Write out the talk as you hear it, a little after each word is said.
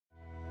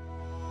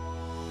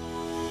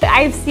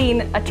I've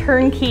seen a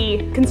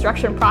turnkey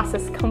construction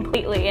process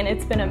completely, and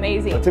it's been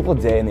amazing. A typical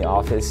day in the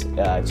office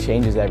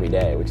changes every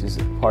day, which is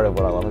part of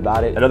what I love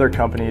about it. At other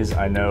companies,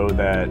 I know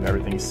that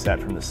everything's set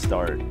from the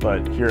start,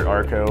 but here at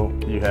ARCO,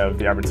 you have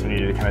the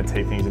opportunity to kind of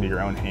take things into your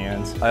own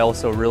hands. I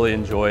also really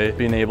enjoy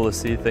being able to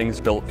see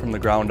things built from the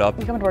ground up.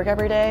 You come to work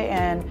every day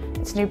and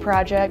it's a new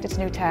project, it's a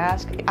new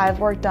task. I've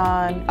worked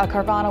on a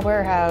Carvana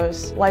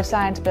warehouse, life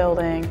science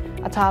building,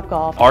 a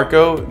Topgolf.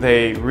 ARCO,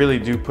 they really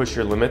do push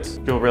your limits.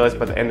 You'll realize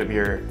by the end of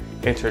your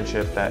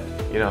internship that,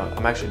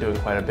 I'm actually doing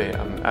quite a bit.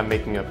 I'm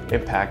making an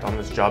impact on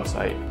this job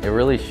site. It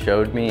really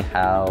showed me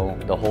how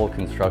the whole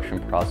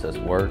construction process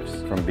works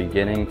from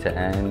beginning to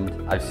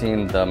end. I've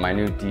seen the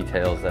minute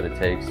details that it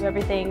takes.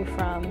 Everything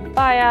from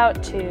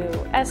buyout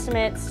to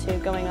estimates to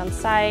going on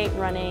site,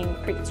 running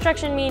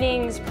pre-construction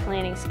meetings,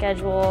 planning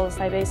schedules.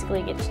 I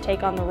basically get to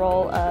take on the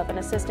role of an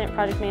assistant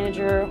project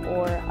manager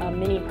or a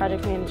mini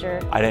project manager.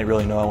 I didn't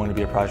really know I wanted to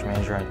be a project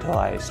manager until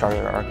I started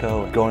at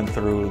ARCO. Going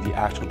through the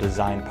actual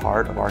design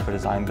part of ARCO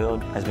Design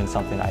Build has been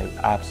something I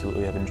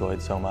absolutely have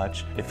enjoyed so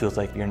much. It feels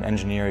like you're an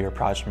engineer, you're a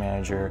project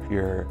manager,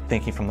 you're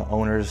thinking from the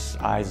owner's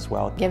eyes as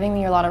well. Giving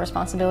me a lot of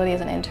responsibility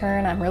as an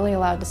intern, I'm really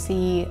allowed to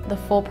see the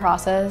full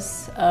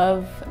process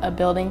of a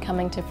building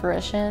coming to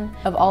fruition,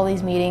 of all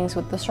these meetings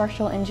with the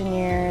structural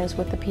engineers,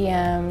 with the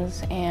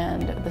PMs,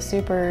 and the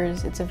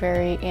supers. It's a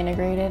very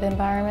integrated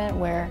environment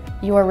where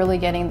you are really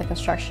getting the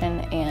construction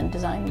and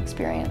design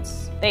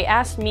experience. They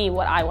asked me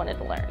what I wanted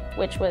to learn,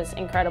 which was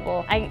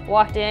incredible. I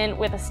walked in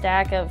with a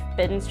stack of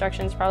bid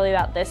instructions probably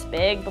about this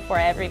big before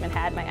I ever even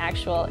had my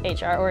actual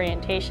HR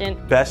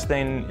orientation. Best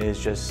thing is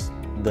just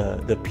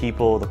the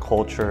people, the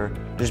culture,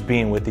 just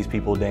being with these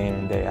people day in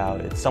and day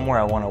out. It's somewhere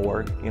I want to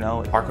work,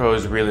 ARCO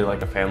is really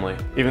like a family.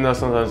 Even though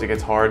sometimes it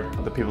gets hard,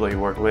 the people that you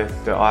work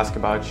with, they'll ask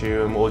about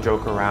you and we'll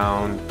joke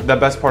around. The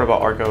best part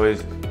about ARCO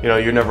is,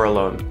 you're never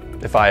alone.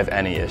 If I have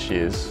any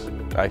issues,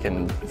 I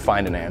can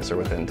find an answer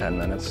within 10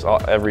 minutes.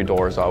 Every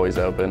door is always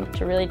open.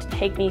 To really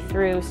take me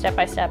through step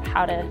by step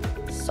how to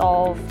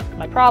solve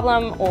my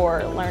problem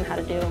or learn how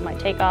to do my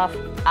takeoff.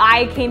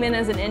 I came in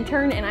as an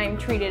intern and I'm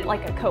treated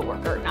like a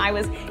coworker. And I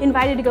was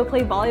invited to go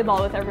play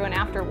volleyball with everyone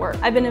after work.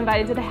 I've been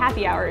invited to the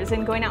happy hours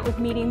and going out with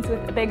meetings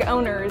with the big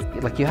owners.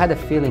 Like you had a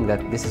feeling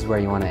that this is where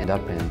you want to end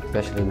up in,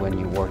 especially when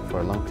you work for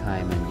a long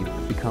time and you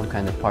become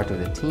kind of part of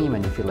the team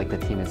and you feel like the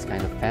team is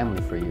kind of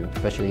family for you.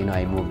 Especially,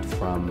 I moved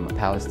from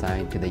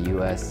Palestine to the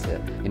US.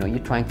 You're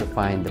trying to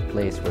find the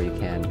place where you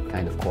can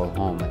kind of call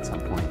home at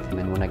some point. And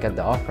then when I got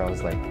the offer, I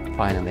was like,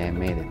 finally I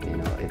made it.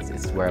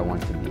 It's where I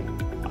want to be.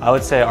 I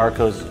would say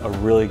ARCO's a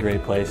really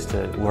great place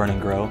to learn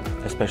and grow,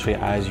 especially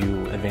as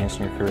you advance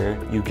in your career.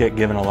 You get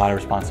given a lot of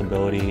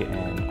responsibility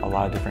and a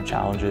lot of different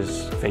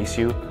challenges face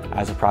you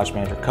as a project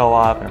manager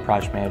co-op and a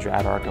project manager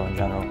at ARCO in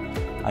general.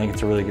 I think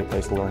it's a really good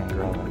place to learn and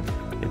grow,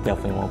 and it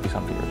definitely won't be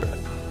something you regret.